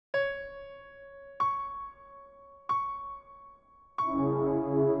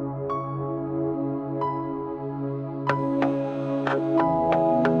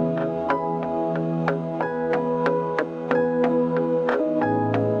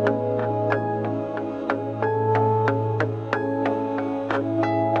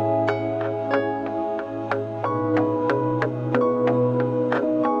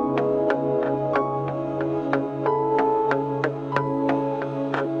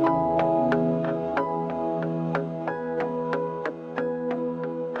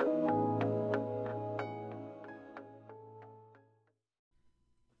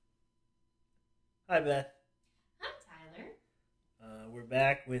Beth. Hi, Tyler. We're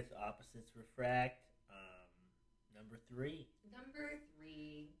back with Opposites Refract, number 3. Number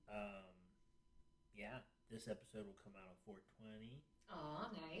 3. Yeah, this episode will come out on 4/20. Aw,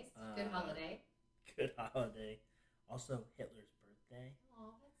 nice. Good holiday. Good holiday. Also, Hitler's birthday.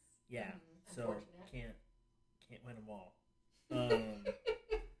 Aw, that's so unfortunate. can't win them all.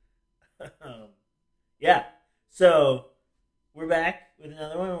 Yeah, so we're back with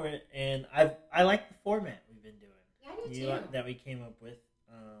another one, and I like the format we've been doing. Yeah, I do too. That we came up with.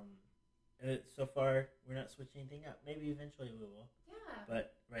 So far, we're not switching anything up. Maybe eventually we will. Yeah.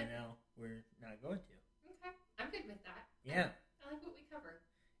 But right now, we're not going to. Okay, I'm good with that. Yeah. I like what we cover.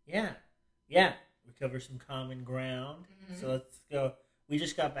 Yeah. We cover some common ground. Mm-hmm. So let's go. We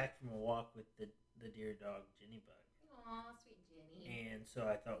just got back from a walk with the dear dog, Jenny Bug. Aw, sweet Jenny. And so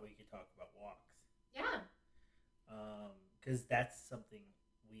I thought we could talk about walks. Yeah. Because that's something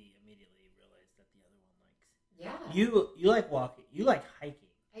we immediately realized that the other one likes. Yeah. You like walking. You like hiking.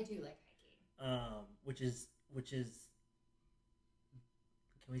 I do like hiking. Which is.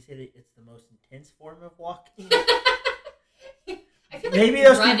 Can we say that it's the most intense form of walking? I feel like maybe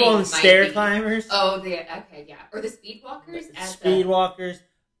those people on stair climbers. Oh, okay, yeah, or the speed walkers. Walkers,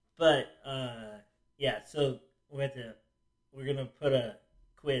 but yeah. So we're gonna put a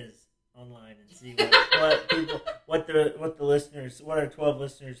quiz online and see what our 12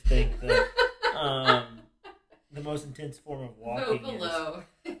 listeners think the most intense form of walking Vote below.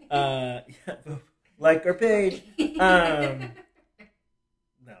 is. Like our page. No,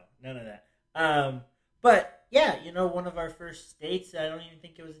 none of that. But yeah, one of our first dates, I don't even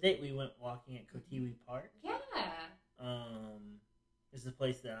think it was a date. We went walking at Cotiwi Park. Yeah. It's a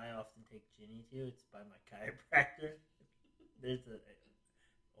place that I often take Jenny to. It's by my chiropractor. There's an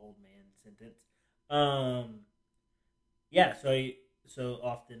old man sentence. Yeah, so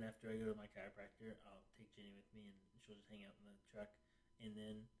often after I go to my chiropractor, I'll take Jenny with me, and she'll just hang out in the truck, and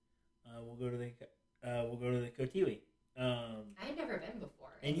then we'll go to the Cotiwi. I had never been before.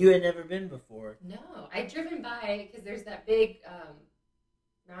 And you had never been before. No, I'd driven by because there's that big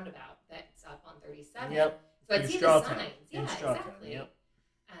roundabout that's up on 37. Yep. So I'd see the signs. Yeah, exactly. Yep.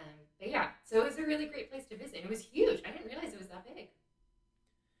 But yeah, so it was a really great place to visit. And it was huge. I didn't realize it was that big.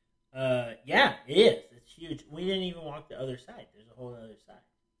 Yeah, it is. It's huge. We didn't even walk the other side. There's a whole other side.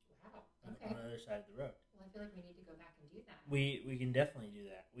 Wow. Okay. On the other side of the road. Well, I feel like we need to go back and do that. We can definitely do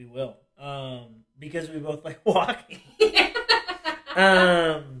that. We will. Because we both like walking.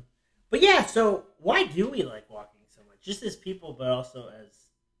 But yeah, so why do we like walking so much? Just as people, but also as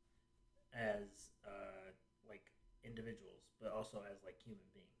like individuals, but also as like human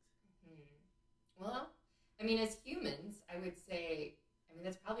beings. Mm-hmm. Well, I mean, as humans, I would say,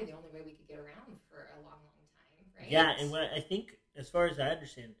 that's probably the only way we could get around for a long, long time, right? Yeah, and what I think, as far as I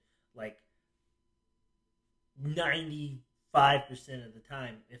understand, like 95% of the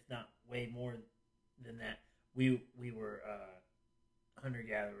time, if not way more than that, we were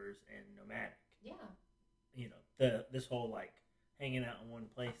hunter-gatherers and nomadic. Yeah. This whole like hanging out in one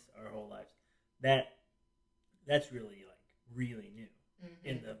place our whole lives. That's really really new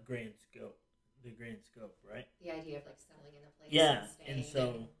in the grand scope. Right? The idea of like settling in a place. Yeah, and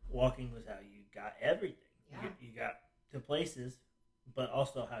so walking was how you got everything. Yeah. You got to places, but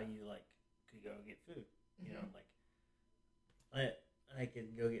also how you like could go get food. I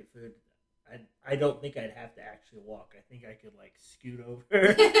could go get food. I don't think I'd have to actually walk. I think I could like scoot over.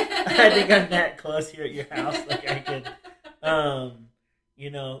 I think I'm that close here at your house. Like I could,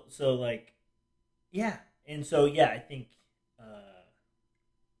 so like, yeah. And so, yeah, I think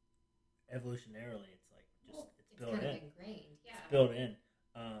evolutionarily it's like it's built kind in. Of ingrained. Yeah. It's built in.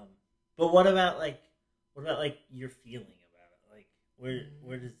 But what about your feeling about it? Like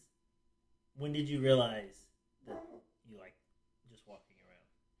when did you realize that you like just walking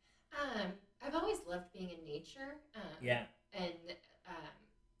around? I've always loved being in nature. Yeah. And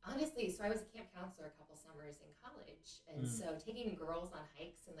honestly, so I was a camp counselor a couple summers in college, and so taking girls on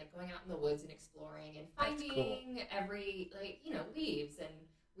hikes and like going out in the woods and exploring and finding every leaves and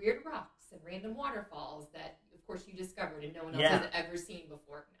weird rocks and random waterfalls that, of course, you discovered and no one else has ever seen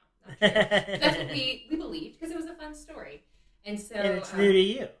before. No, not true. That's what we believed because it was a fun story, and so it's new to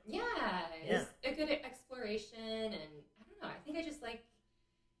you. Yeah, it's a good exploration, and I don't know. I think I just like.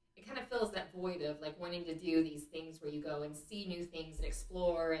 It kind of fills that void of like wanting to do these things where you go and see new things and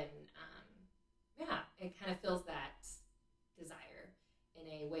explore, and it kind of fills that desire in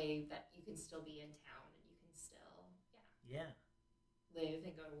a way that you can still be in town and you can still live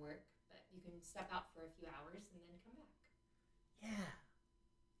and go to work, but you can step out for a few hours and then come back.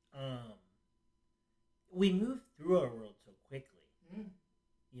 Yeah. We move through our world so quickly,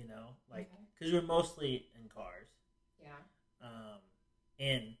 because we're mostly in cars. Yeah.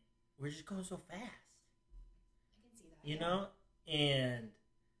 And we're just going so fast. I can see that. You know? And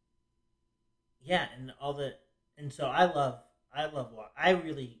yeah, and so I love walk.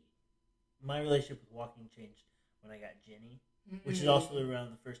 My relationship with walking changed when I got Jenny, which is also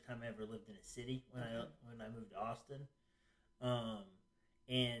around the first time I ever lived in a city when I moved to Austin.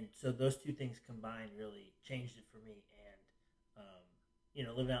 And so those two things combined really changed it for me. And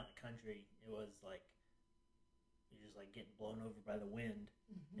living out in the country, it was like you're just like getting blown over by the wind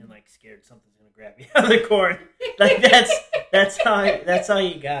and like scared something's gonna grab you out of the corn. Like that's all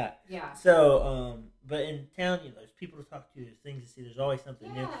you got. Yeah. So but in town, there's people to talk to, there's things to see, there's always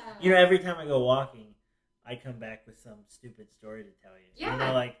something new. Every time I go walking, I come back with some stupid story to tell you.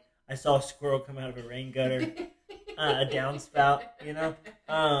 Yeah. Like I saw a squirrel come out of a rain gutter, a downspout,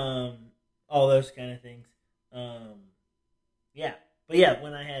 all those kind of things. Yeah. But yeah,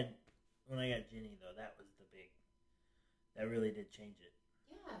 when I got Jenny though, that really did change it.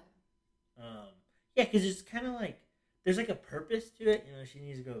 Yeah. Yeah, because it's kind of like there's like a purpose to it. She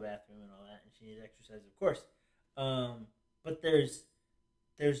needs to go to the bathroom and all that, and she needs exercise, of course. But there's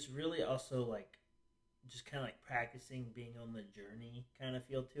really also like just kind of like practicing being on the journey kind of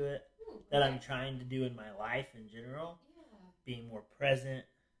feel to it that I'm trying to do in my life in general. Yeah. Being more present,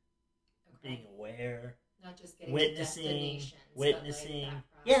 being aware, not just getting witnessing,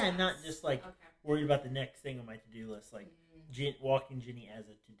 like and not just like worried about the next thing on my to-do list, like walking Jenny as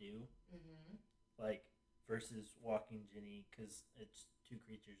a to-do, like versus walking Jenny because it's two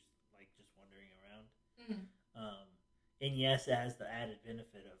creatures like just wandering around. And yes, it has the added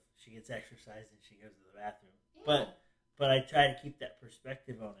benefit of she gets exercise and she goes to the bathroom. Yeah. But I try to keep that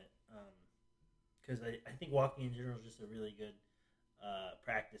perspective on it because I think walking in general is just a really good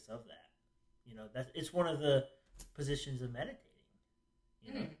practice of that. It's one of the positions of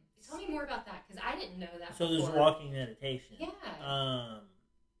meditating. Tell me more about that because I didn't know that. So there's walking meditation. Yeah.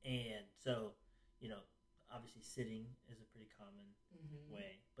 And so obviously sitting is a pretty common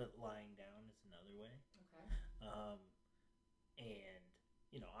way, but lying down is another way. Okay.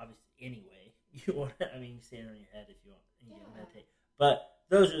 And obviously anyway, you want to, you stand on your head if you want and you can meditate. But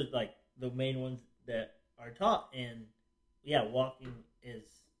those are like the main ones that are taught. And yeah, walking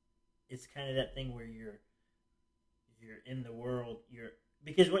it's kind of that thing where you're in the world,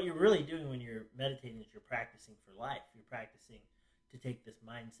 because what you're really doing when you're meditating is you're practicing for life. You're practicing to take this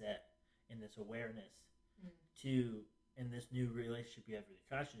mindset and this awareness and this new relationship you have with your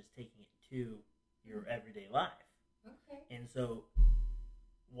consciousness, taking it to your everyday life. Okay. And so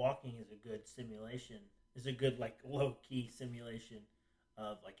walking is a good simulation, is a good like low-key simulation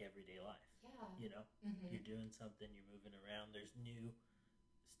of like everyday life. Yeah. You're doing something, you're moving around, there's new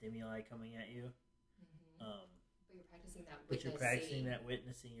stimuli coming at you. But you're practicing that witnessing. But you're practicing that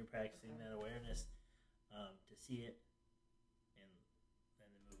witnessing, you're practicing that awareness to see it and then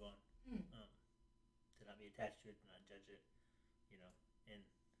move on. To not be attached to it, to not judge it, and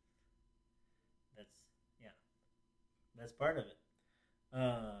that's part of it.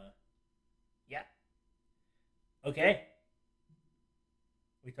 Yeah. Okay.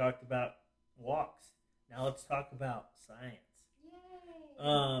 We talked about walks. Now let's talk about science.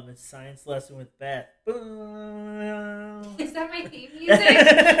 Yay. It's Science Lesson with Beth. Boom. Is that my theme music?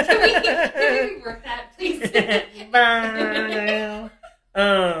 Can we rework that, please? At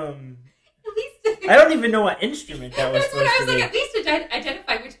least I don't even know what instrument that was. That's what I was like. At least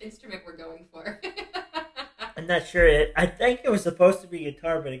identify which instrument we're going for. I'm not sure. I think it was supposed to be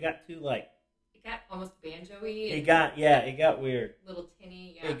guitar, but it got too like. It got almost banjo-y. It got weird. Little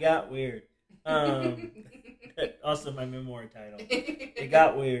tinny. Yeah. It got weird. Also, my memoir title. It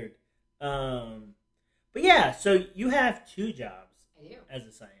got weird. But yeah, so you have two jobs. I do. As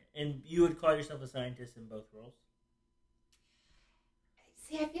a scientist, and you would call yourself a scientist in both roles.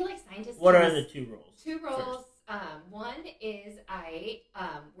 See, I feel like scientists. What are the two roles? Two roles. One is I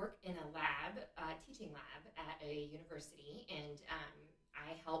work in a lab, teaching lab at a university, and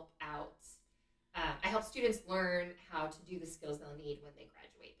I help out. I help students learn how to do the skills they'll need when they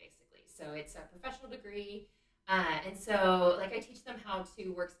graduate, basically. So it's a professional degree, and so like I teach them how to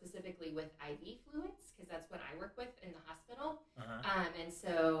work specifically with IV fluids because that's what I work with in the hospital. And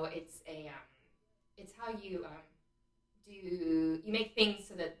so it's it's how you you make things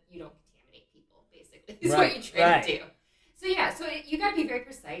so that you don't contaminate people, basically, is what you try to do. So yeah, so you got to be very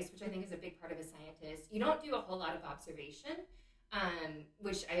precise, which I think is a big part of a scientist. You don't do a whole lot of observation,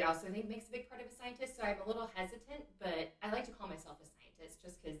 which I also think makes a big part of a scientist. So I'm a little hesitant, but I like to call myself a scientist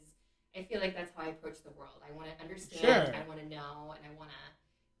just because I feel like that's how I approach the world. I want to understand, I want to know, and I want to,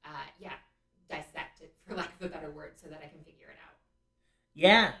 dissect it, for lack of a better word, so that I can figure it out.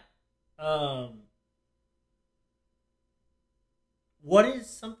 Yeah. What is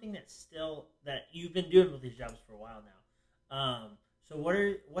something that you've been doing with these jobs for a while now? So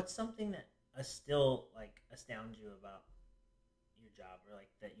what's something that still like astounds you about your job, or like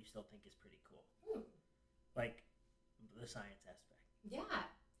that you still think is pretty cool? Like the science aspect. Yeah.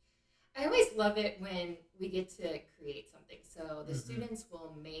 I always love it when we get to create something. So the students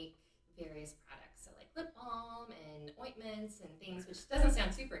will make various products, so like lip balm and ointments and things, which doesn't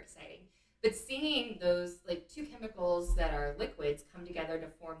sound super exciting. But seeing those like two chemicals that are liquids come together to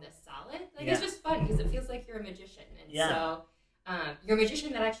form this solid, it's just fun because it feels like you're a magician. And so you're a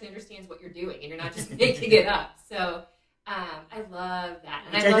magician that actually understands what you're doing, and you're not just making it up. So I love that.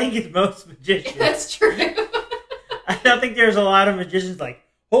 And I think it's most magicians. That's true. I don't think there's a lot of magicians like,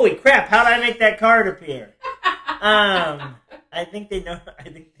 holy crap, how did I make that card appear? I think they know. I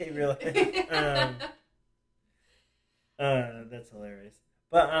think they realize. That's hilarious.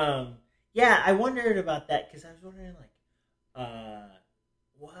 But yeah, I wondered about that because I was wondering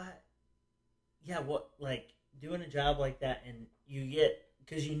what? Yeah, what like doing a job like that, and you get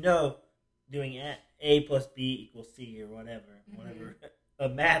because doing A plus B equals C or whatever a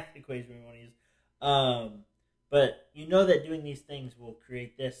math equation we want to use. But that doing these things will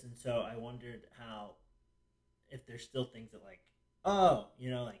create this, and so I wondered if there's still things that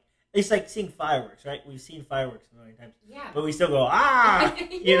it's like seeing fireworks, right? We've seen fireworks a million times, but we still go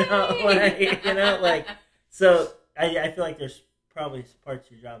So I feel like there's probably parts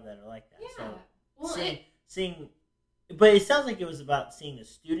of your job that are like that. Yeah. So seeing, but it sounds like it was about seeing the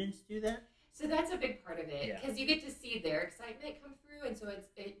students do that. So that's a big part of it because you get to see their excitement come through, and so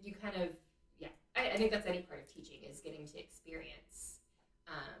you kind of. I think that's any part of teaching is getting to experience,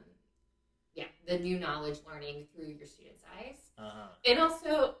 the new knowledge learning through your students' eyes. And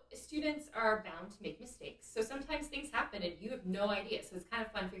also, students are bound to make mistakes. So sometimes things happen and you have no idea. So it's kind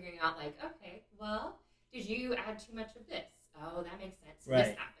of fun figuring out like, okay, well, did you add too much of this? Oh, that makes sense. Right.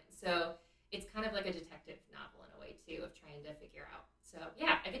 This happened. So it's kind of like a detective novel in a way, too, of trying to figure out. So,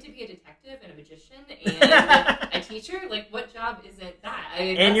 yeah, I get to be a detective and a magician and a teacher. Like, what job isn't that?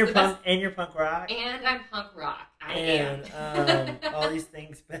 And you're punk rock. And I'm punk rock. I am. All these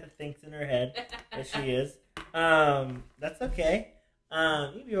things Beth thinks in her head that she is. That's okay.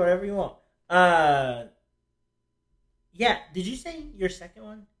 You can be whatever you want. Yeah. Did you say your second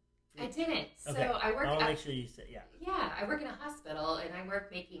one? I didn't. So okay. I work. I want to make sure you said Yeah, I work in a hospital and I work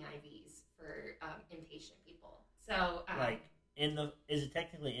making IVs for inpatient people. So is it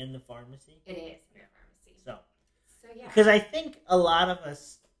technically in the pharmacy? It is in the pharmacy. So yeah. Because I think a lot of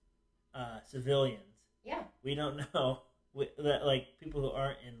us civilians, we don't know that like people who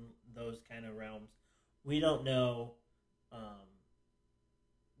aren't in those kind of realms, we don't know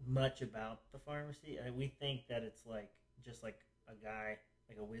much about the pharmacy. We think that it's just like a guy,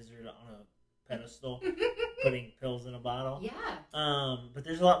 like a wizard on a pedestal, putting pills in a bottle. Yeah. But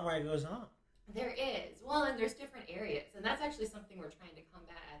there's a lot more that goes on. There is. Well, and there's different areas. And that's actually something we're trying to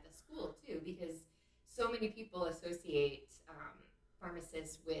combat at the school, too, because so many people associate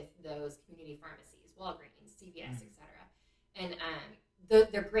pharmacists with those community pharmacies, Walgreens, CVS, etc. And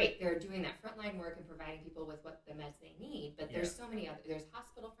they're great. They're doing that frontline work and providing people with what the meds they need. But there's so many other. There's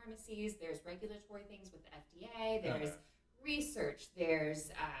hospital pharmacies. There's regulatory things with the FDA. There's research.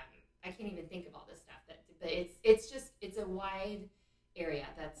 There's I can't even think of all this stuff. But it's a wide area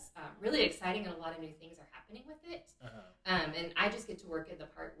that's really exciting, and a lot of new things are happening with it. And I just get to work in the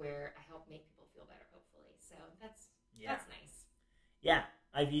part where I help make people feel better, hopefully. So that's nice. Yeah,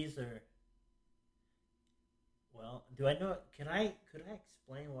 IVs are. Well, do I know? Could I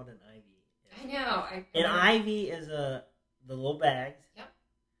explain what an IV is? I know. An IV is the little bags. Yep.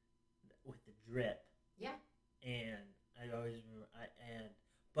 With the drip. Yeah. And I always remember.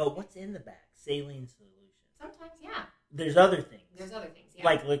 But what's in the bag? Saline solution. Sometimes, yeah. There's other things. Yeah.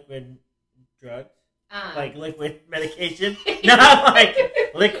 Like liquid drugs. Like liquid medication. No, like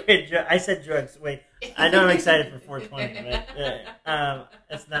liquid drugs. I said drugs. Wait, I know I'm excited for 420, but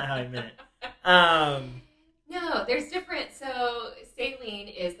that's not how I meant it. No, there's different. So saline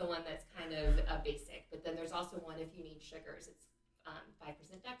is the one that's kind of a basic, but then there's also one if you need sugars. It's 5%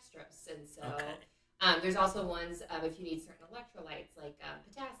 dextrose, and so there's also ones if you need certain electrolytes like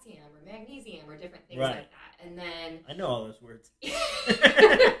potassium or magnesium or different things like that. And then I know all those words.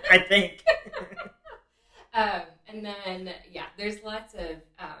 I think. And then there's lots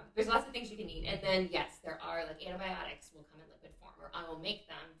of things you can eat. And then yes, there are like antibiotics will come in liquid form, or I will make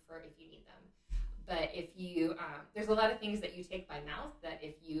them for if you need them. But if you there's a lot of things that you take by mouth that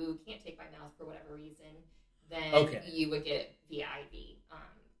if you can't take by mouth for whatever reason, then you would get it via IV,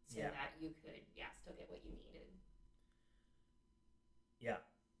 so that you could still get what you needed. Yeah,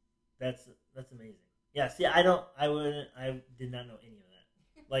 That's amazing. Yeah. See, I did not know any of that.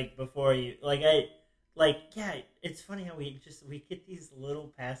 Like before you, yeah. It's funny how we get these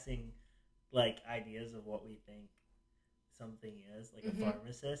little passing like ideas of what we think something is, like a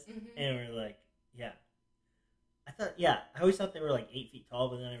pharmacist, and we're like, yeah. I always thought they were like 8 feet tall,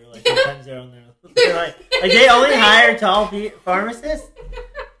 but then I realized sometimes they're on their. They're like they only hire tall pharmacists.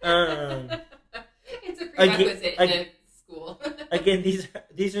 It's a prerequisite in a school. Again,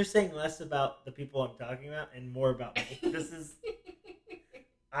 these are saying less about the people I'm talking about and more about me.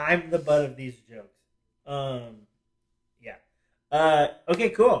 I'm the butt of these jokes. Yeah. Okay,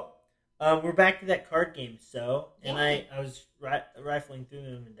 cool. We're back to that card game. And I was rifling through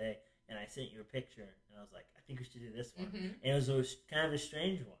them today, and I sent you a picture, and I was like, I think we should do this one. And it was kind of a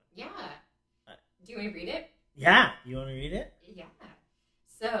strange one. Yeah. Do you want to read it? Yeah. You want to read it? Yeah.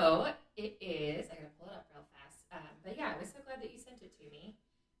 So it is. I gotta pull it up real fast. But yeah, I was so glad that you sent it to me.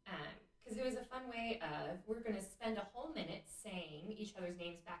 Because it was a fun way of, we're going to spend a whole minute saying each other's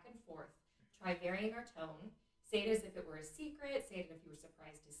names back and forth. Try varying our tone. Say it as if it were a secret. Say it as if you were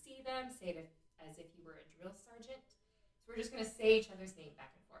surprised to see them. Say it as if you were a drill sergeant. So we're just going to say each other's name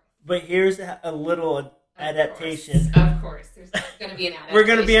back and forth. But here's a little adaptation. Of course. There's going to be an adaptation. We're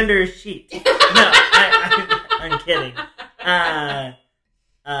going to be under a sheet. No, I'm kidding.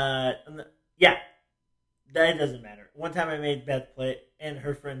 Yeah. That doesn't matter. One time I made Beth play and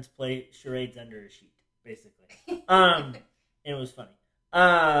her friends play charades under a sheet, basically. And it was funny.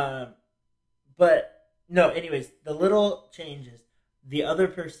 But no, anyways, the little changes. The other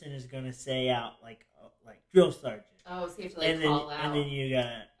person is going to say out like drill sergeant. Oh, so you have to call out. And then you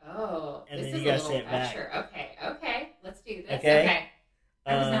got. Oh, and this then is you a got to little say it back. pressure. Okay, let's do this. Okay.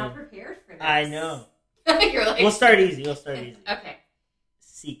 I was not prepared for this. I know. You're like. We'll start easy. Okay.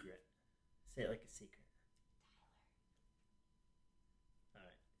 Secret. Say it like a secret. All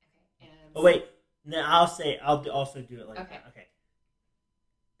right. Okay. Oh wait. No, I'll also do it like that. Okay.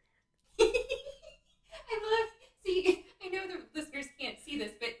 See, I know the listeners can't see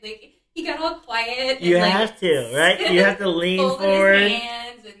this, but like he got all quiet. You have to, right? You have to lean forward. His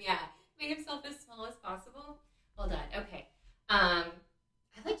hands and made himself as small as possible. Well done. Okay. I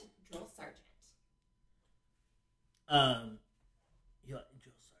like drill sergeant. You like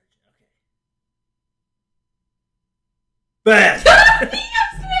drill sergeant? Okay. Beth.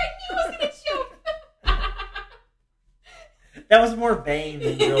 He was gonna choke. That was more Bane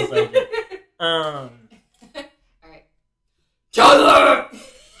than drill sergeant. All right. Tyler!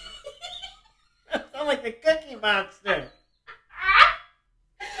 That sounds like the Cookie Monster.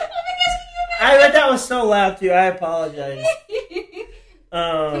 Oh my gosh, I bet that was so loud too. I apologize.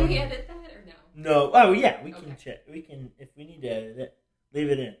 Can we edit that or no? No. Oh yeah, we can check. We can, if we need to edit it, leave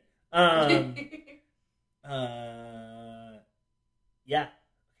it in. Yeah.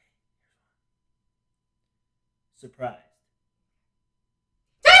 Surprised.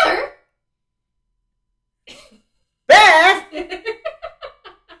 Tyler! Beth!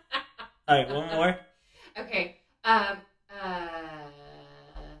 Alright, one more. Okay. Let's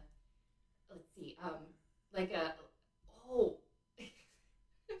see. Like a. Oh. I'm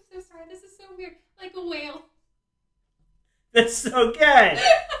so sorry. This is so weird. Like a whale. That's so good.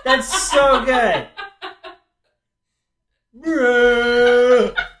 That's so good.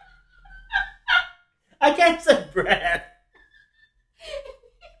 Bruh. I can't say breath.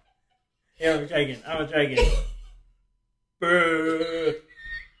 Yeah, I'm gonna try again. Bruh.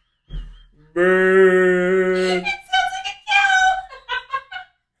 Bruh. It sounds like a cow.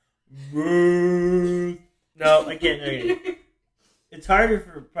 Bruh. No, I can't. Okay. It's harder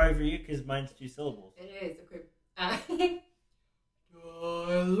probably for you because mine's 2 syllables. It is. Okay.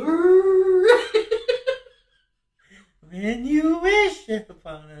 Tyler. When you wish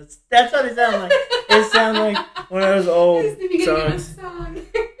upon us. That's what it sounds like. It sounds like one of those old songs.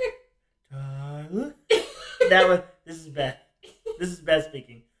 Tyler. This is Beth. This is Beth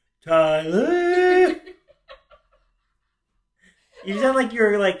speaking. Tyler. You sound like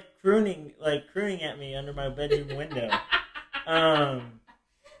you're like crooning at me under my bedroom window.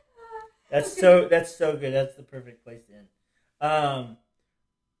 That's so good. That's the perfect place to end.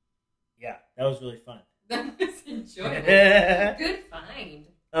 Yeah, that was really fun. That was enjoyable. Good find.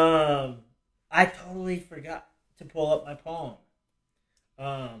 I totally forgot to pull up my poem.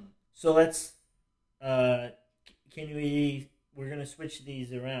 So let's. We're gonna switch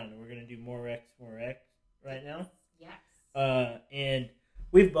these around. We're gonna do more X right now. Yes. And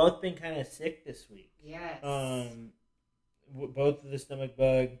we've both been kind of sick this week. Yes. Both of the stomach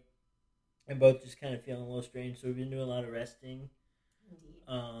bug, and both just kind of feeling a little strange. So we've been doing a lot of resting. Indeed.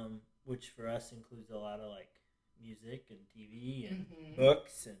 Which for us includes a lot of like music and TV and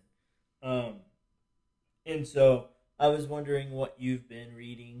books and And so I was wondering what you've been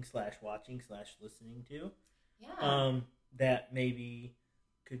reading / watching / listening to. Yeah. That maybe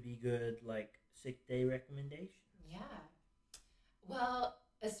could be good, like sick day recommendations. Yeah. Well,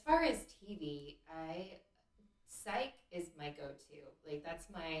 as far as TV, Psych is my go-to. Like, that's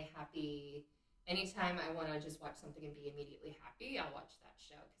my happy. Anytime I want to just watch something and be immediately happy, I'll watch that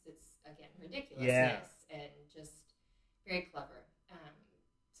show because it's, again, ridiculousness and just very clever.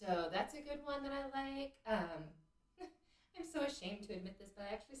 So that's a good one that I like. I'm so ashamed to admit this, but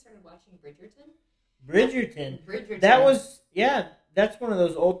I actually started watching Bridgerton. Bridgerton. That was, that's one of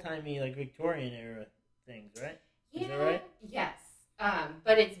those old-timey, like, Victorian era things, right? Yeah. Is that right? Yes.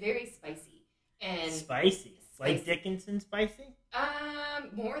 But it's very spicy. And spicy. Like Dickinson spicy?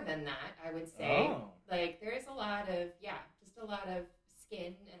 More than that, I would say. Oh. Like, there's a lot of, just a lot of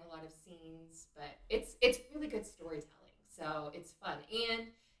skin and a lot of scenes, but it's really good storytelling, so it's fun. And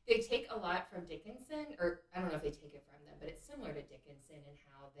they take a lot from Dickinson, or I don't know if they take it from them, but it's similar to Dickinson in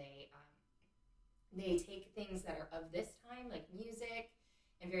how they take things that are of this time, like music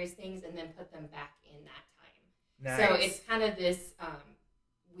and various things, and then put them back in that time. Nice. So it's kind of this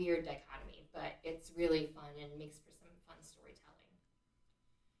weird dichotomy, but it's really fun and makes for some fun storytelling.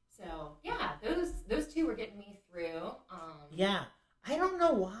 So yeah, those two were getting me through. Yeah, I don't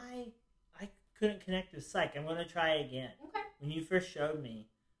know why I couldn't connect with Psych. I'm gonna try again. Okay. When you first showed me,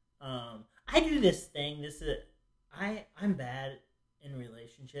 I do this thing. I'm bad in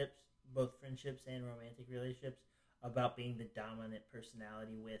relationships, both friendships and romantic relationships, about being the dominant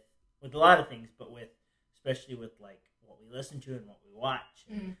personality with a lot of things, but especially with like what we listen to and what we watch.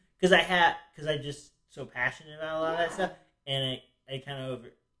 Because I'm just so passionate about a lot of that stuff, and I kind of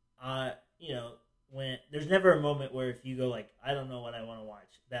when there's never a moment where if you go like, I don't know what I want to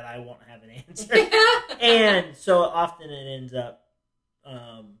watch, that I won't have an answer. And so often it ends up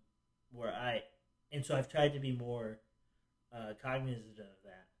so I've tried to be more cognizant of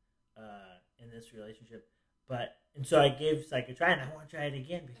that in this relationship. And so I gave Psych a try, and I want to try it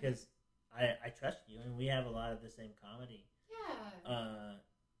again because I trust you, and we have a lot of the same comedy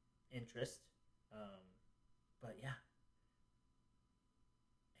interest. But yeah.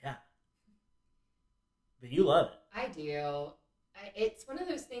 But you love it. I do. It's one of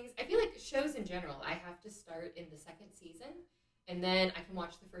those things. I feel like shows in general, I have to start in the second season, and then I can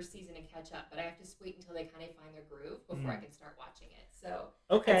watch the first season and catch up. But I have to wait until they kind of find their groove before I can start watching it. So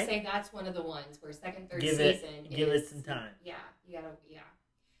I'd say that's one of the ones where second, third season. Give it some time. Yeah, you gotta. Yeah.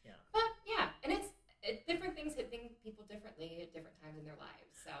 But and it's different things hit people differently at different times in their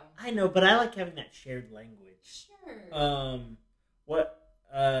lives. So I know, but I like having that shared language. Sure.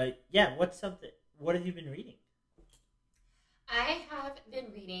 What's something? What have you been reading? I have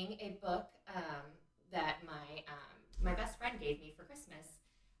been reading a book that my best friend gave me for Christmas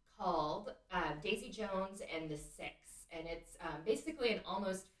called Daisy Jones and the Six, and it's basically an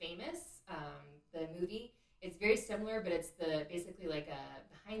Almost Famous, the movie. It's very similar, but it's basically like a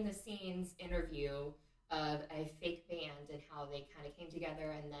behind the scenes interview of a fake band and how they kind of came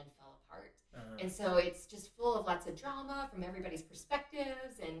together and then fell apart. And so it's just full of lots of drama from everybody's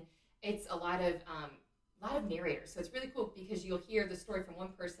perspectives, and it's a lot of narrators. So it's really cool because you'll hear the story from one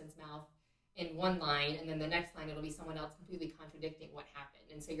person's mouth in one line, and then the next line it'll be someone else completely contradicting what happened.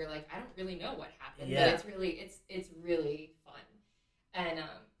 And so you're like, I don't really know what happened, but it's really fun, and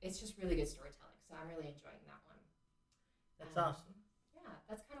it's just really good storytelling. So I'm really enjoying that one. That's awesome. Yeah,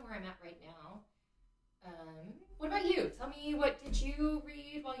 that's kind of where I'm at right now. What about you? Tell me, what did you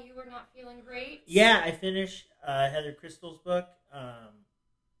read while you were not feeling great? Yeah, I finished Heather Crystal's book,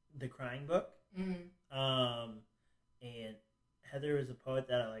 The Crying Book. And Heather is a poet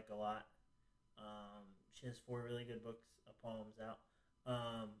that I like a lot. She has 4 really good books of poems out.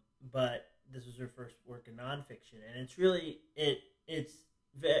 But this was her first work in nonfiction, and it's really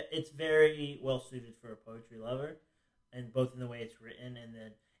it's very well suited for a poetry lover, and both in the way it's written, and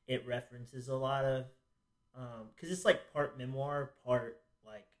then it references a lot of because it's like part memoir, part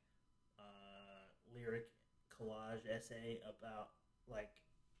like lyric collage essay about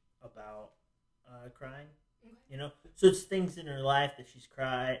crying. Okay. So it's things in her life that she's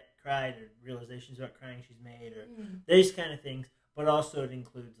cried, or realizations about crying she's made, or these kind of things. But also it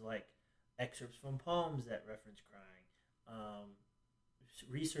includes like excerpts from poems that reference crying,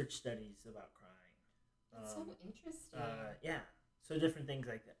 research studies about crying. That's so interesting. So different things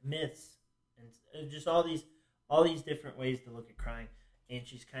like that, myths, and just all these different ways to look at crying, and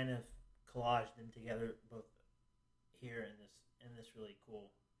she's kind of collaged them together both here in this really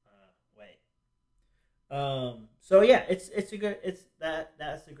cool way. So yeah,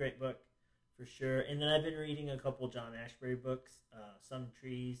 that's a great book for sure. And then I've been reading a couple John Ashbery books, Some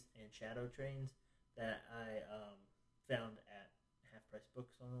Trees and Shadow Trains, that I found at Half Price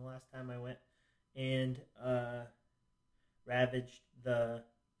Books on the last time I went, and ravaged the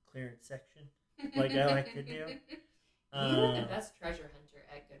clearance section like I like to do. You're the best treasure hunter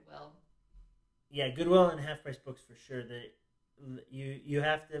at Goodwill. Yeah, Goodwill and Half Price Books for sure. That you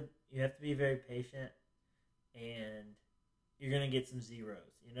have to be very patient, and you're gonna get some zeros.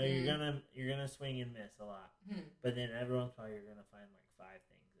 You know, you're gonna swing and miss a lot, but then every once in a while you're gonna find like 5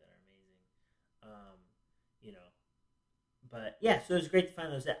 things that are amazing. You know, but yeah, so it's great to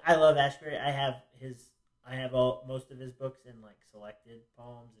find those. I love Ashbery. I have most of his books in like selected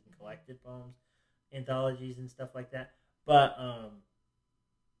poems and collected poems, anthologies and stuff like that. But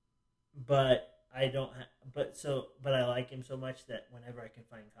I don't. But I like him so much that whenever I can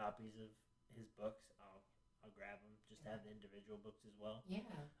find copies of his books, I'll grab them. Just have the individual books as well. Yeah.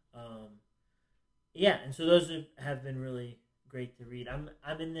 Yeah, and so those have been really great to read. I'm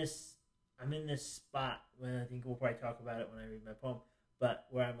in this spot when I think we'll probably talk about it when I read my poem, but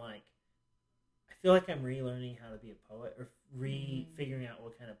where I'm like, I feel like I'm relearning how to be a poet, or figuring out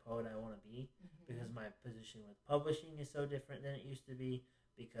what kind of poet I want to be, because my position with publishing is so different than it used to be,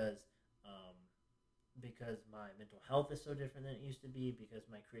 because my mental health is so different than it used to be, because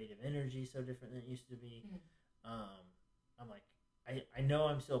my creative energy is so different than it used to be. I'm like, I know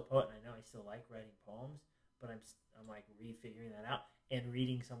I'm still a poet, and I know I still like writing poems, but I'm like refiguring that out, and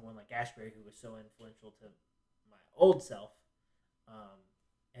reading someone like Ashbery, who was so influential to my old self,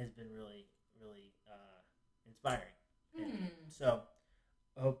 has been really, really inspiring. So,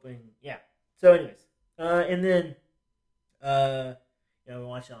 hoping, yeah. So, anyways, and then, I've been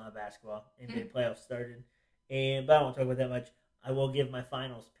watching a lot of basketball. NBA playoffs started, but I won't talk about that much. I will give my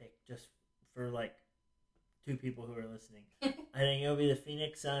finals pick just for like 2 people who are listening. I think it'll be the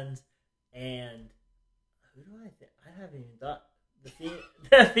Phoenix Suns and who do I think? I haven't even thought the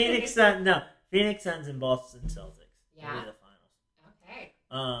Phoenix Suns. No, Phoenix Suns and Boston Celtics. Yeah, will be the finals. Okay.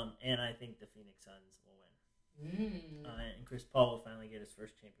 And I think the Phoenix Suns will win. And Chris Paul will finally get his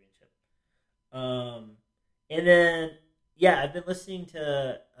first championship. And then, yeah, I've been listening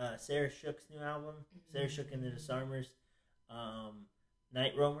to Sarah Shook's new album, Sarah Shook and the Disarmers,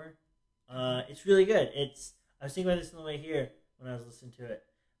 Night Roamer. It's really good. I was thinking about this on the way here when I was listening to it.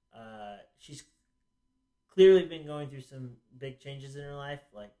 She's clearly been going through some big changes in her life.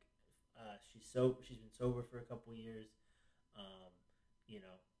 Like, she's been sober for a couple years,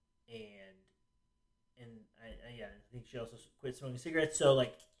 and I think she also quit smoking cigarettes. So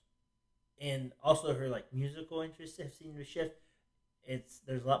like, and also her like musical interests have seemed to shift.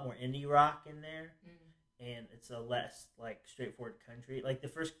 There's a lot more indie rock in there, and it's a less like straightforward country. Like the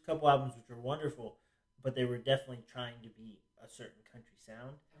first couple albums, which were wonderful, but they were definitely trying to be a certain country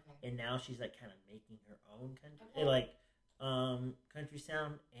sound. Okay. And now she's like kind of making her own country, country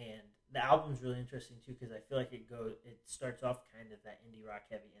sound. And the album's really interesting too, because I feel like it starts off kind of that indie rock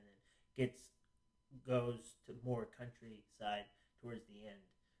heavy, and then goes to more countryside towards the end.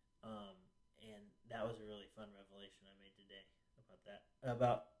 And that was a really fun revelation I made today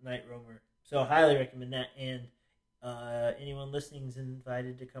about Night Roamer. So I highly recommend that. And anyone listening is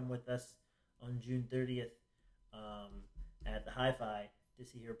invited to come with us on June 30th at the Hi-Fi to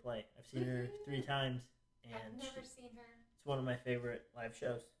see her play. I've seen her 3 times, and I've never seen her. It's one of my favorite live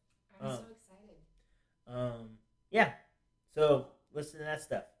shows. I'm so excited. Yeah. So listen to that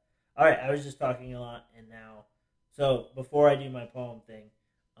stuff. All right, I was just talking a lot, and now, so before I do my poem thing,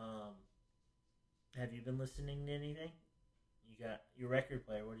 have you been listening to anything? You got your record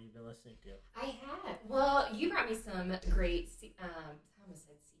player. What have you been listening to? I have. Well, you brought me some great, Thomas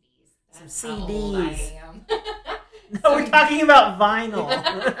said CDs. That's some CDs. How old I am. No, we're talking about vinyl.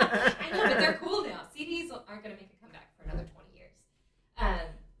 I know, but they're cool now. CDs aren't going to make a comeback for another 20 years.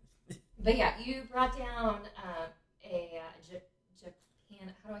 But yeah, you brought down a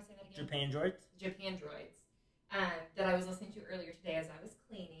Japan. How do I say that again? Japan Droids. That I was listening to earlier today as I was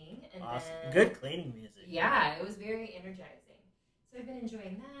cleaning. And awesome. Good cleaning music. Yeah, it was very energizing. So I've been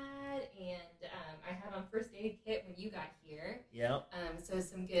enjoying that, and I had on First Aid Kit when you got here. Yep. So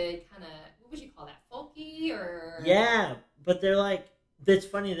some good kind of, what would you call that, folky or? Yeah, but they're like, it's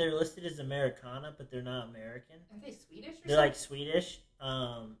funny, they're listed as Americana, but they're not American. Are they Swedish or They're like Swedish,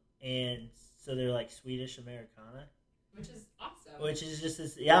 and so they're like Swedish Americana. Which is awesome. Which is just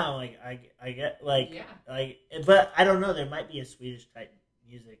this, yeah, like, I get, like, yeah. Like, but I don't know, there might be a Swedish type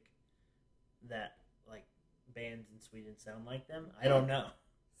music that, like, bands in Sweden sound like them. I don't know.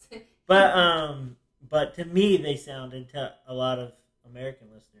 But to me, they sound, and to a lot of American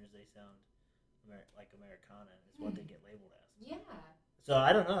listeners, they sound like Americana is what they get labeled as. Yeah. So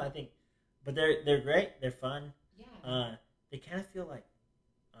I don't know, I think but they're great. They're fun. Yeah. They kind of feel like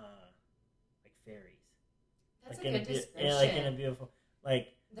fairies. That's like a good description. Yeah, like in a beautiful they're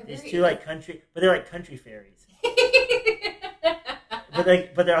these very, two country, but they're like country fairies.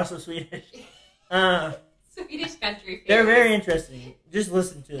 but they're also Swedish. Swedish country fairies. They're very interesting. Just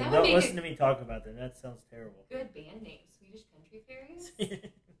listen to them. Don't listen to me talk about them. That sounds terrible. Good band name, Swedish country fairies.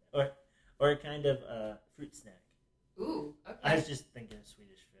 or a kind of fruit snack. Ooh, okay. I was just thinking of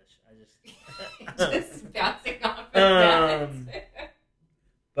Swedish fish. Just bouncing off of that.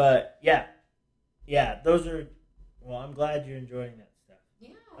 But yeah, those are. Well, I'm glad you're enjoying that stuff.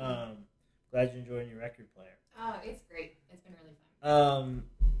 Yeah. Glad you're enjoying your record player. Oh, it's great. It's been really fun.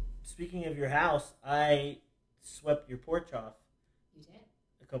 Speaking of your house, I swept your porch off. You did?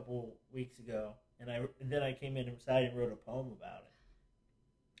 A couple weeks ago, and then I came in inside and wrote a poem about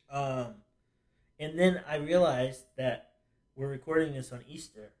it. And then I realized that we're recording this on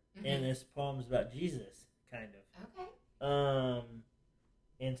Easter, and this poem's about Jesus, kind of. Okay.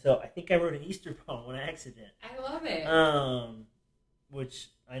 And so I think I wrote an Easter poem on accident. I love it. Which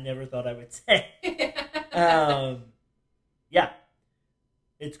I never thought I would say. Yeah.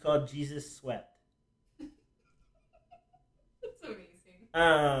 It's called Jesus Swept. That's amazing.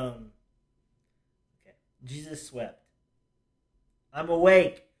 Okay. Jesus swept. I'm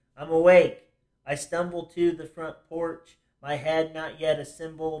awake. I stumble to the front porch, my head not yet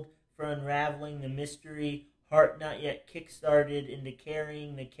assembled for unraveling the mystery, heart not yet kick-started into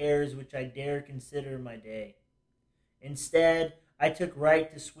carrying the cares which I dare consider my day. Instead, I took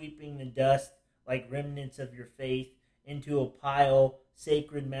right to sweeping the dust like remnants of your faith into a pile,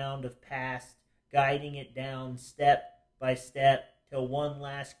 sacred mound of past, guiding it down step by step till one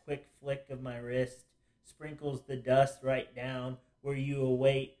last quick flick of my wrist sprinkles the dust right down where you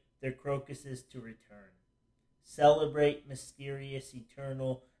await their crocuses to return. Celebrate mysterious,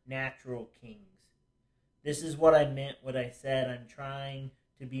 eternal, natural kings. This is what I meant when I said I'm trying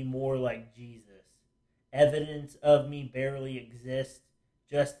to be more like Jesus. Evidence of me barely exists,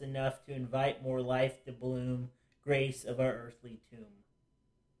 just enough to invite more life to bloom, grace of our earthly tomb.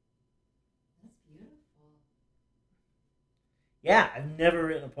 That's beautiful. Yeah, I've never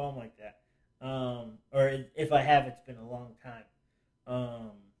written a poem like that. Or if I have, it's been a long time.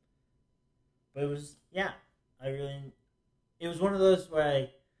 But it was, it was one of those where I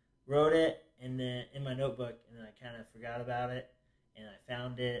wrote it and then in my notebook, and then I kind of forgot about it, and I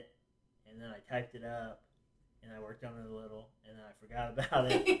found it, and then I typed it up, and I worked on it a little, and then I forgot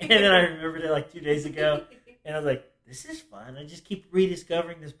about it, and then I remembered it like 2 days ago, and I was like, this is fun. I just keep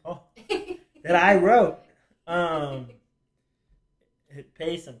rediscovering this poem that I wrote. It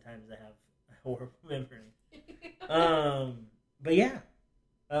pays sometimes to have a horrible memory. But yeah.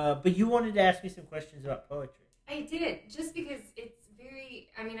 But you wanted to ask me some questions about poetry. I did, just because it's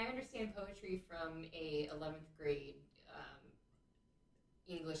very, I understand poetry from a 11th grade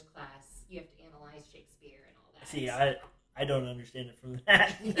English class. You have to analyze Shakespeare and all that. See, I don't understand it from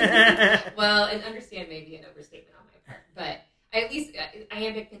that. Well, and understand may be an overstatement on my part, but at least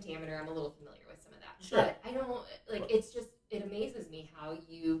iambic pentameter, I'm a little familiar with some of that. Sure. But I don't, it's just, it amazes me how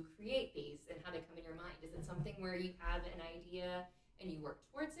you create these and how they come in your mind. Is it something where you have an idea and you work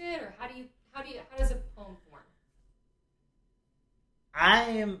towards it, or how does a poem form? I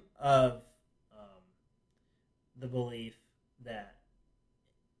am of the belief that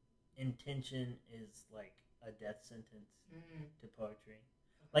intention is like a death sentence to poetry.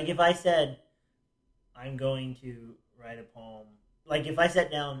 Like if I said I'm going to write a poem, like if I sat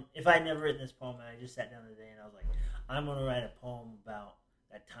down, if I'd never written this poem and I just sat down today and I was like, I'm going to write a poem about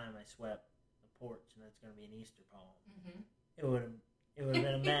that time I swept the porch, and it's going to be an Easter poem. It would have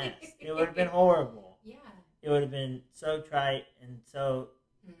been a mess. It would have been horrible. Yeah. It would have been so trite and so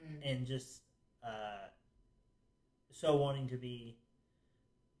and just so wanting to be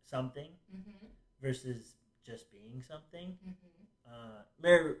something versus just being something.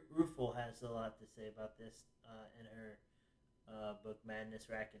 Mary Ruefle has a lot to say about this in her book Madness,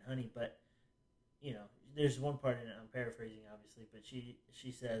 Rack, and Honey. But you know, there's one part in it, I'm paraphrasing obviously, but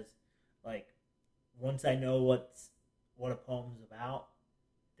she says, like, once I know what a poem's about,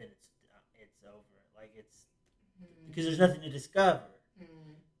 then it's over. Like it's because there's nothing to discover.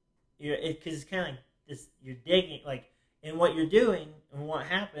 Because it's kind of like this. You're digging, like, and what you're doing and what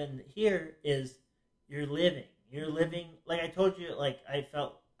happened here is you're living. You're living. Like I told you, like I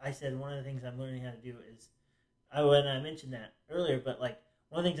said one of the things I'm learning how to do is, when I mentioned that earlier, but like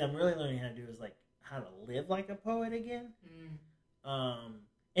one of the things I'm really learning how to do is like how to live like a poet again.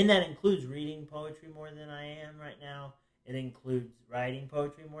 And that includes reading poetry more than I am right now. It includes writing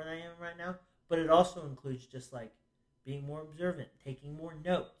poetry more than I am right now. But it also includes just like being more observant, taking more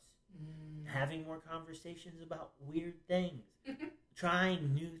notes. having more conversations about weird things,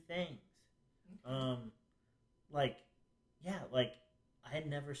 trying new things. Like I had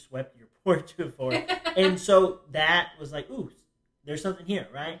never swept your porch before, and so that was like, ooh, there's something here,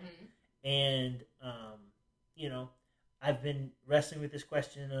 right? And I've been wrestling with this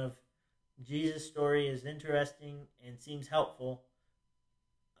question of Jesus' story is interesting and seems helpful.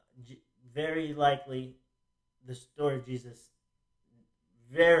 Very likely, the story of Jesus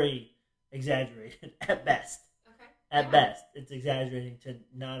very exaggerated at best. Okay. At best, it's exaggerating to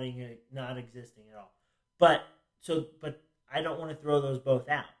not existing at all. But I don't want to throw those both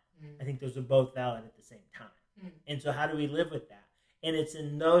out. I think those are both valid at the same time. And so how do we live with that? And it's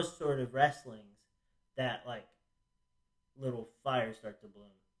in those sort of wrestlings that like little fires start to bloom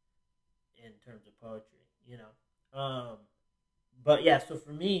in terms of poetry, But yeah, so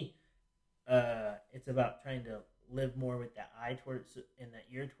for me, it's about trying to live more with that eye toward it and that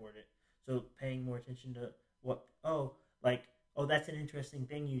ear toward it. So paying more attention to that's an interesting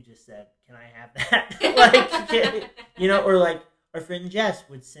thing you just said. Can I have that? Or like our friend Jess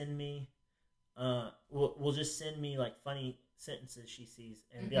would send me, will just send me like funny sentences she sees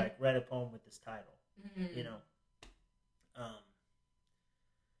and be like, read a poem with this title,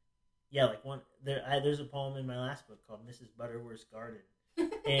 there's a poem in my last book called Mrs. Butterworth's Garden,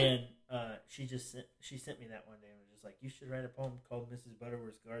 and she sent me that one day and was just like, you should write a poem called Mrs.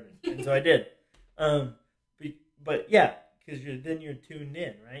 Butterworth's Garden, and so I did. But yeah, because you're tuned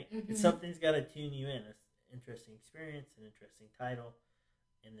in, right? And something's got to tune you in. It's an interesting experience, an interesting title,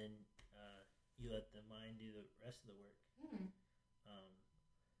 and then you let the mind do the rest of the work.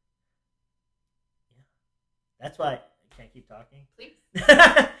 Yeah, that's why. Can I keep talking? Please.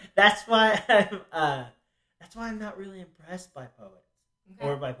 That's why I'm not really impressed by poets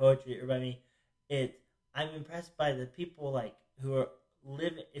or by poetry or by me. I'm impressed by the people like who are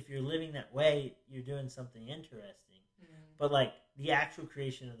living. If you're living that way, you're doing something interesting. But like the actual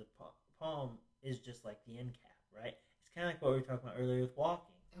creation of the poem is just like the end cap, right? It's kind of like what we were talking about earlier with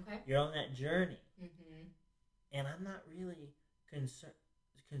walking. Okay. You're on that journey, and I'm not really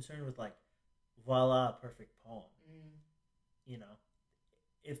concerned with like, voila, perfect poem.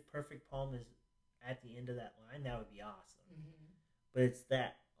 If perfect poem is at the end of that line, that would be awesome. But it's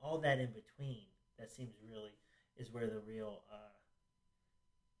that all that in between that seems really is where the real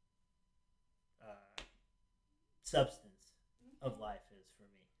substance of life is for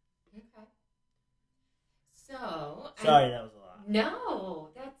me. Okay. So sorry, that was a lot. No,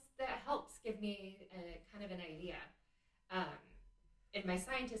 that helps give me kind of an idea. In my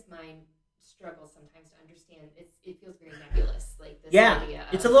scientist mind, struggle sometimes to understand. It feels very nebulous, like this idea.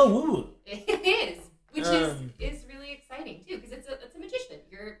 It's a little woo-woo. It is, which is really exciting too, because it's a magician.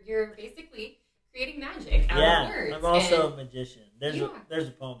 You're basically creating magic out of words. I'm also a magician. There's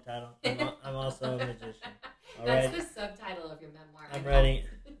a poem title. I'm also a magician. That's the subtitle of your memoir. I'm ready.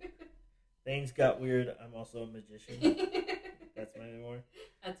 Things got weird. I'm also a magician. That's my memoir.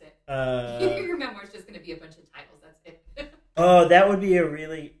 That's it. Your memoir is just going to be a bunch of titles. That's it. Oh, that would be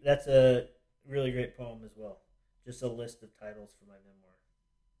that's a really great poem as well. Just a list of titles for my memoir.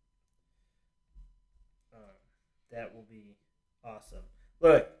 That will be awesome.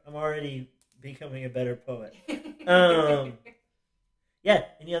 Look, I'm already becoming a better poet. Yeah,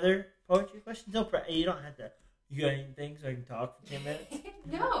 any other poetry questions? No, you don't have to. You got anything so I can talk for 10 minutes?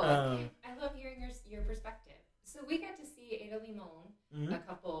 No, I love hearing your perspective. So we got to see Ada Limon a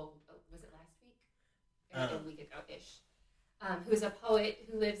couple, was it last week? A week ago-ish. Who's a poet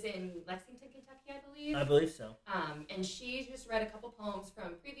who lives in Lexington, Kentucky, I believe. I believe so. And she just read a couple poems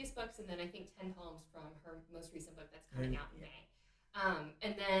from previous books, and then I think 10 poems from her most recent book that's coming out in May.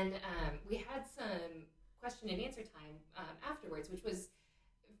 And then we had some question and answer time afterwards, which was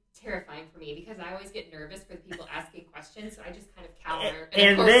terrifying for me because I always get nervous for the people asking questions, so I just kind of cower.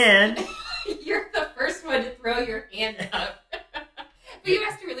 And then you're the first one to throw your hand up. But you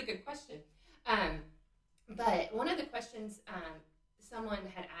asked a really good question. But one of the questions someone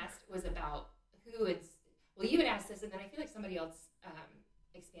had asked was about you had asked this, and then I feel like somebody else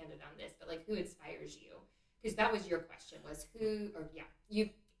expanded on this, but like who inspires you? Because that was your question, was who, or you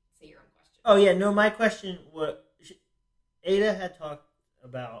say your own question. Oh yeah, no, my question was, Ada had talked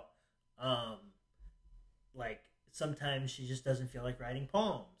about like sometimes she just doesn't feel like writing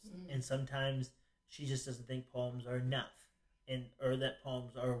poems, and sometimes she just doesn't think poems are enough, or that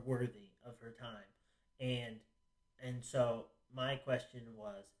poems are worthy of her time, and so my question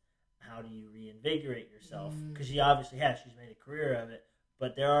was, how do you reinvigorate yourself? Because she obviously has, she's made a career of it,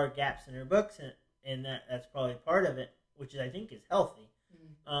 but there are gaps in her books, and that's probably part of it, which I think is healthy,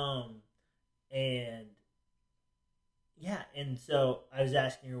 and yeah, and so I was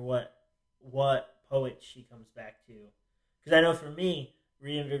asking her what poet she comes back to, because I know for me,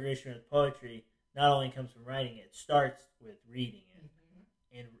 reinvigoration with poetry not only comes from writing it starts with reading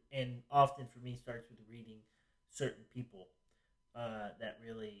it, and often for me starts with reading certain people that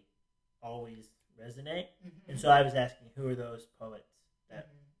really always resonate. And so I was asking, who are those poets that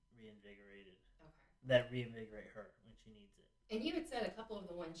reinvigorate her when she needs it? And you had said a couple of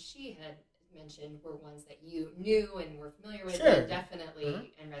the ones she had mentioned were ones that you knew and were familiar with, sure. and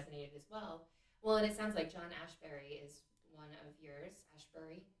definitely and resonated as well. Well, and it sounds like John Ashbery is one of yours.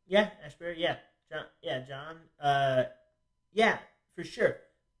 Ashbery? Yeah, Ashbery, yeah. John. Yeah, for sure.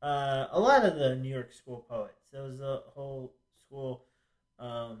 A lot of the New York school poets. There was a whole school,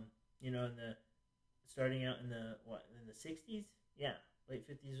 starting out in the 60s? Yeah, late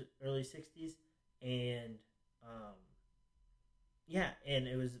 50s, early 60s. And, and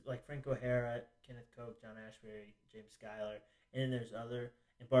it was like Frank O'Hara, Kenneth Koch, John Ashbery, James Schuyler, and then there's other,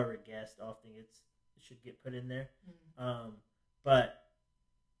 and Barbara Guest often should get put in there.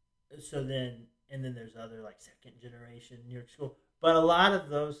 And then there's other like second generation New York school. But a lot of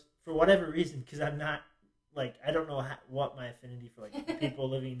those, for whatever reason, because I'm not, like, I don't know what my affinity for like people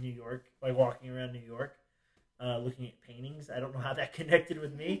living in New York, like walking around New York, looking at paintings. I don't know how that connected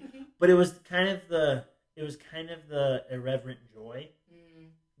with me, but it was kind of the irreverent joy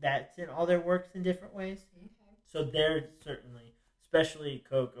that's in all their works in different ways. Okay. So they're certainly, especially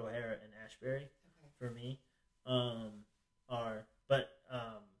Koch, O'Hara, and Ashbery, for me, are. But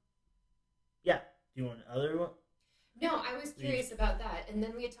do you want another one? No, I was curious about that, and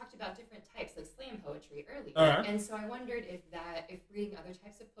then we had talked about different types, like slam poetry earlier, and so I wondered if reading other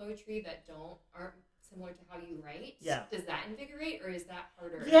types of poetry that aren't similar to how you write, does that invigorate, or is that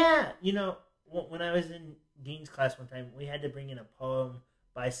harder? Yeah, when I was in Dean's class one time, we had to bring in a poem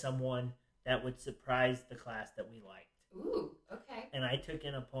by someone that would surprise the class that we liked. Ooh, okay. And I took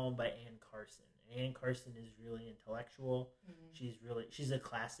in a poem by Anne Carson. Anne Carson is really intellectual. She's a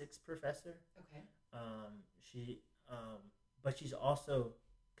classics professor. Okay. But she's also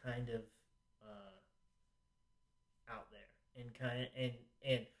kind of out there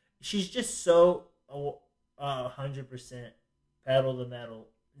and she's just so 100% pedal to metal.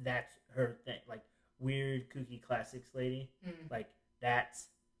 That's her thing. Like weird kooky classics lady. Like that's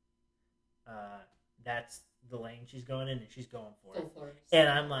the lane she's going in, and she's going for it. And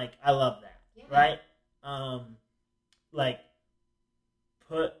I'm like, I love that. Yeah. Right?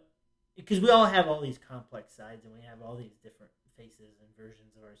 Because we all have all these complex sides, and we have all these different faces and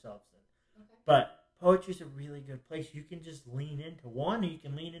versions of ourselves. But poetry's a really good place. You can just lean into one, or you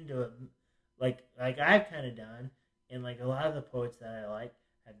can lean into it, like I've kind of done, and like a lot of the poets that I like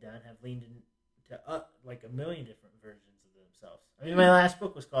have leaned into like a million different versions of themselves. I mean, my last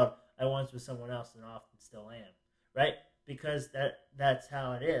book was called "I Once Was Someone Else and Often Still Am," right? Because that's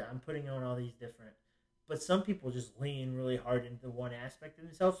how it is. I'm putting on all these different. But some people just lean really hard into one aspect of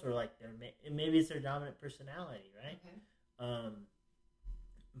themselves, or like maybe it's their dominant personality, right? Okay.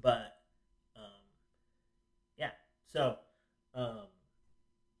 So I don't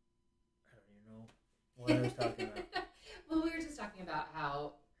even know what I was talking about. Well, we were just talking about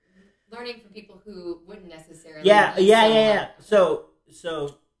how learning from people who wouldn't necessarily. Yeah. So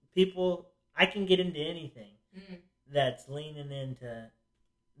people, I can get into anything that's leaning into,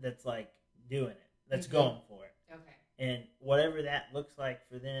 that's like doing it. That's going for it. Okay. And whatever that looks like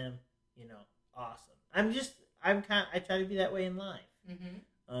for them, awesome. I try to be that way in life.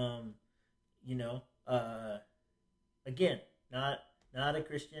 Again, not a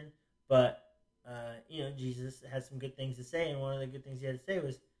Christian, but Jesus had some good things to say, and one of the good things he had to say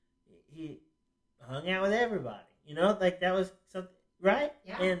was he hung out with everybody. Like that was something, right?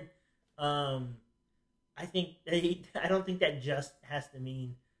 Yeah. And I don't think that just has to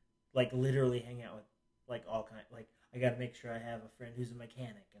mean like literally hang out with like all kind. Like I got to make sure I have a friend who's a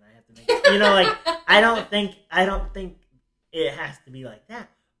mechanic, and I have to make like I don't think it has to be like that.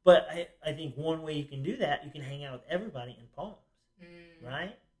 But I think one way you can do that, you can hang out with everybody in poems,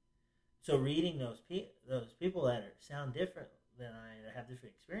 right? So reading those people that sound different than I, that have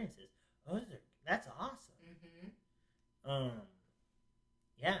different experiences, that's awesome.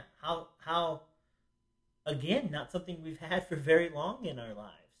 Yeah. How again, not something we've had for very long in our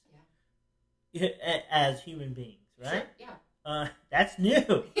lives. Yeah. As human beings, right? Sure, yeah. That's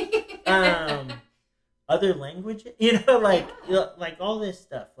new. Other languages, like all this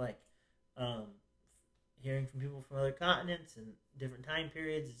stuff, like hearing from people from other continents and different time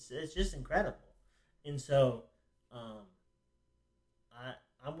periods, it's just incredible. And so,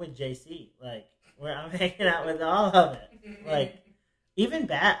 I'm with JC, like where I'm hanging out with all of it. Like even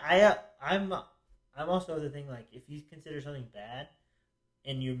I I'm also of the thing, like, if you consider something bad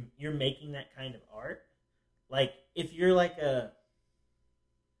and you're making that kind of art, like, if you're like a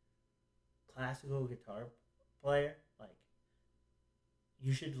classical guitar player, like,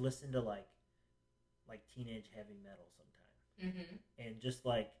 you should listen to like teenage heavy metal sometimes. Mm-hmm. And just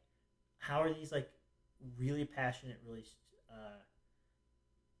like, how are these like really passionate, really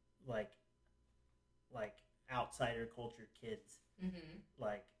like outsider culture kids, mm-hmm.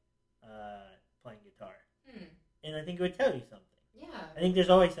 like playing guitar? And I think it would tell you something. Yeah, I think there's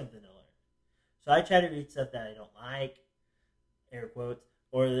always something to learn. So I try to read stuff that I don't like, air quotes,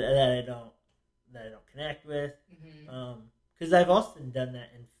 or that I don't connect with, because I've also done that,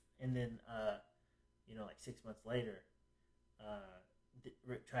 and then like 6 months later,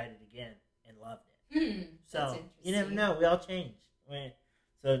 tried it again and loved it. So you never know. We all change.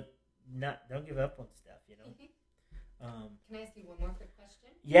 So don't give up on stuff. Can I ask you one more quick question?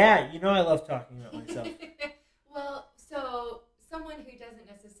 Yeah, I love talking about myself. Well, so someone who doesn't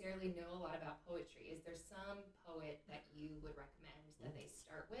necessarily know a lot about poetry, is there some poet that you would recommend that they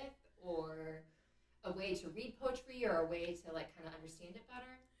start with, or a way to read poetry, or a way to like kind of understand it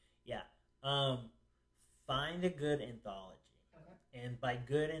better? Yeah. Find a good anthology. Okay. And by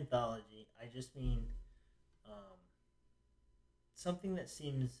good anthology, I just mean something that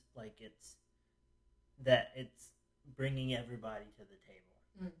seems like it's bringing everybody to the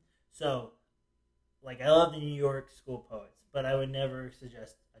table. So, like, I love the New York School poets, but I would never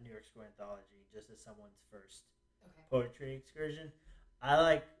suggest a New York School anthology just as someone's first poetry excursion.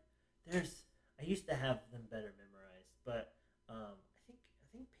 I used to have them better memorized, but I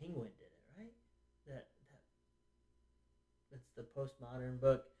think Penguin did it, right? That's the postmodern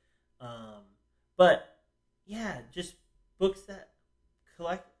book. But yeah, just books that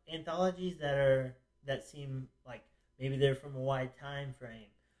collect anthologies that seem like maybe they're from a wide time frame.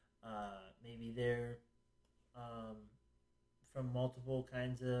 Maybe they're from multiple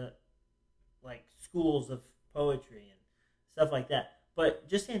kinds of like schools of poetry and stuff like that. But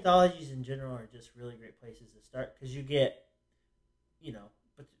just anthologies in general are just really great places to start, because you get,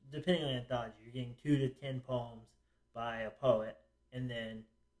 but depending on the anthology, you're getting 2 to 10 poems by a poet, and then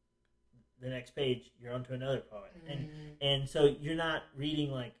the next page you're onto another poet, and so you're not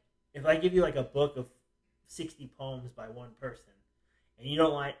reading, like, if I give you like a book of 60 poems by one person, and you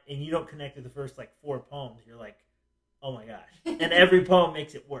don't connect with the first like 4 poems, you're like, oh my gosh, and every poem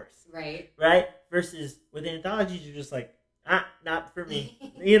makes it worse, right? Versus with anthologies, you're just like, not for me,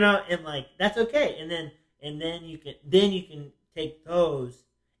 and like that's okay, and then you can take those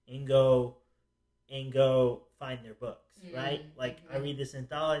and go find their books, right? Like, I read this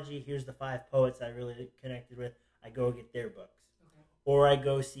anthology, here's the 5 poets I really connected with, I go get their books. Or I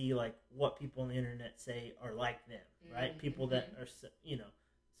go see like what people on the internet say are like them, right? People that are,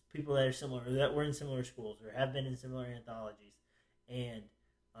 people that are similar, or that were in similar schools, or have been in similar anthologies. And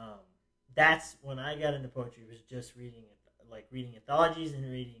that's when I got into poetry, was just reading anthologies and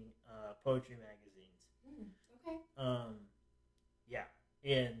reading poetry magazines. Yeah,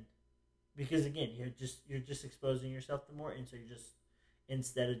 and because again, you're just exposing yourself to more, and so you're just,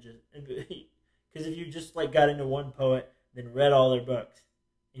 instead of just, because if you just like got into one poet, then read all their books,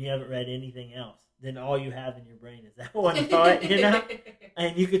 and you haven't read anything else, then all you have in your brain is that one poet,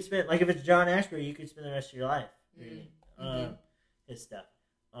 And you could spend, like, if it's John Ashbery, you could spend the rest of your life reading his stuff.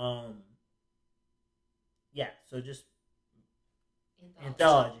 Yeah, so just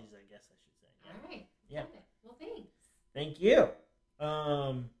anthologies, I guess I should say. Yeah. All right. Yeah. Well, thanks. Thank you.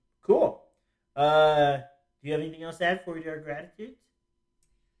 Cool. Do you have anything else to add before we do our gratitudes?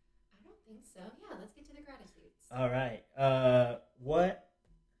 I don't think so. Yeah, let's get to the gratitudes. All right. What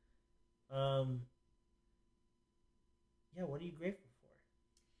are you grateful for?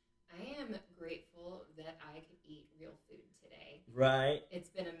 I am grateful that I could eat real food today. Right. It's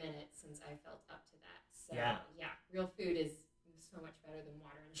been a minute since I felt up to that. So, yeah, real food is so much better than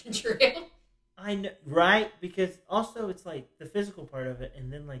water and ginger ale. I know, right? Because also it's like the physical part of it,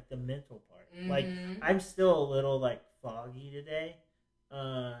 and then like the mental part. Like, I'm still a little like foggy today,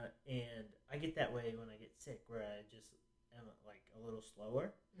 and I get that way when I get sick, where I just am like a little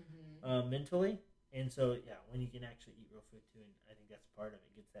slower mentally. And so, yeah, when you can actually eat real food too, and I think that's part of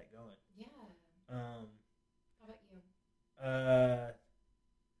it, gets that going. Yeah. How about you?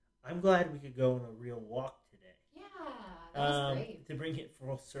 I'm glad we could go on a real walk today. Yeah, that was great. To bring it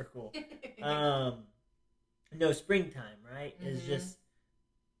full circle. No, springtime, right? Is just,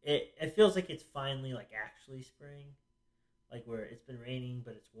 it feels like it's finally like actually spring, like where it's been raining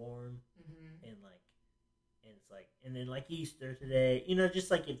but it's warm, and it's like, and then like Easter today, just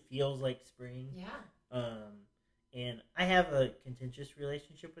like it feels like spring. Yeah. And I have a contentious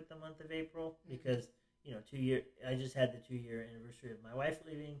relationship with the month of April because, 2 year. I just had the 2-year anniversary of my wife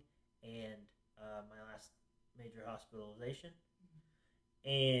leaving and my last major hospitalization.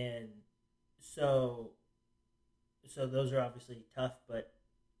 And so those are obviously tough, but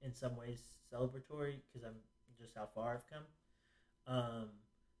in some ways celebratory because I'm just how far I've come.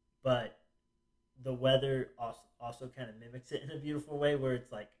 But the weather also kind of mimics it in a beautiful way where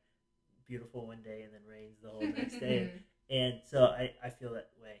it's like beautiful one day and then rains the whole next day. And so I feel that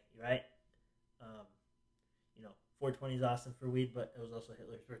way, right? 420 is awesome for weed, but it was also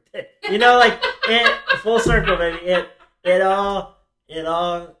Hitler's birthday. Full circle, baby.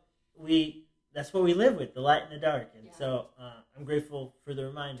 That's what we live with, the light and the dark. And so I'm grateful for the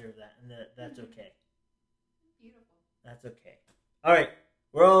reminder of that, and that's okay. Beautiful. That's okay. All right.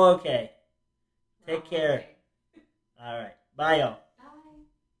 We're all okay. Take care. Okay. All right. Bye, y'all.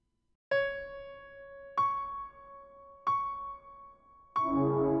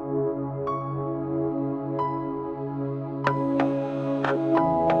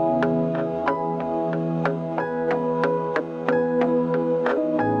 Bye.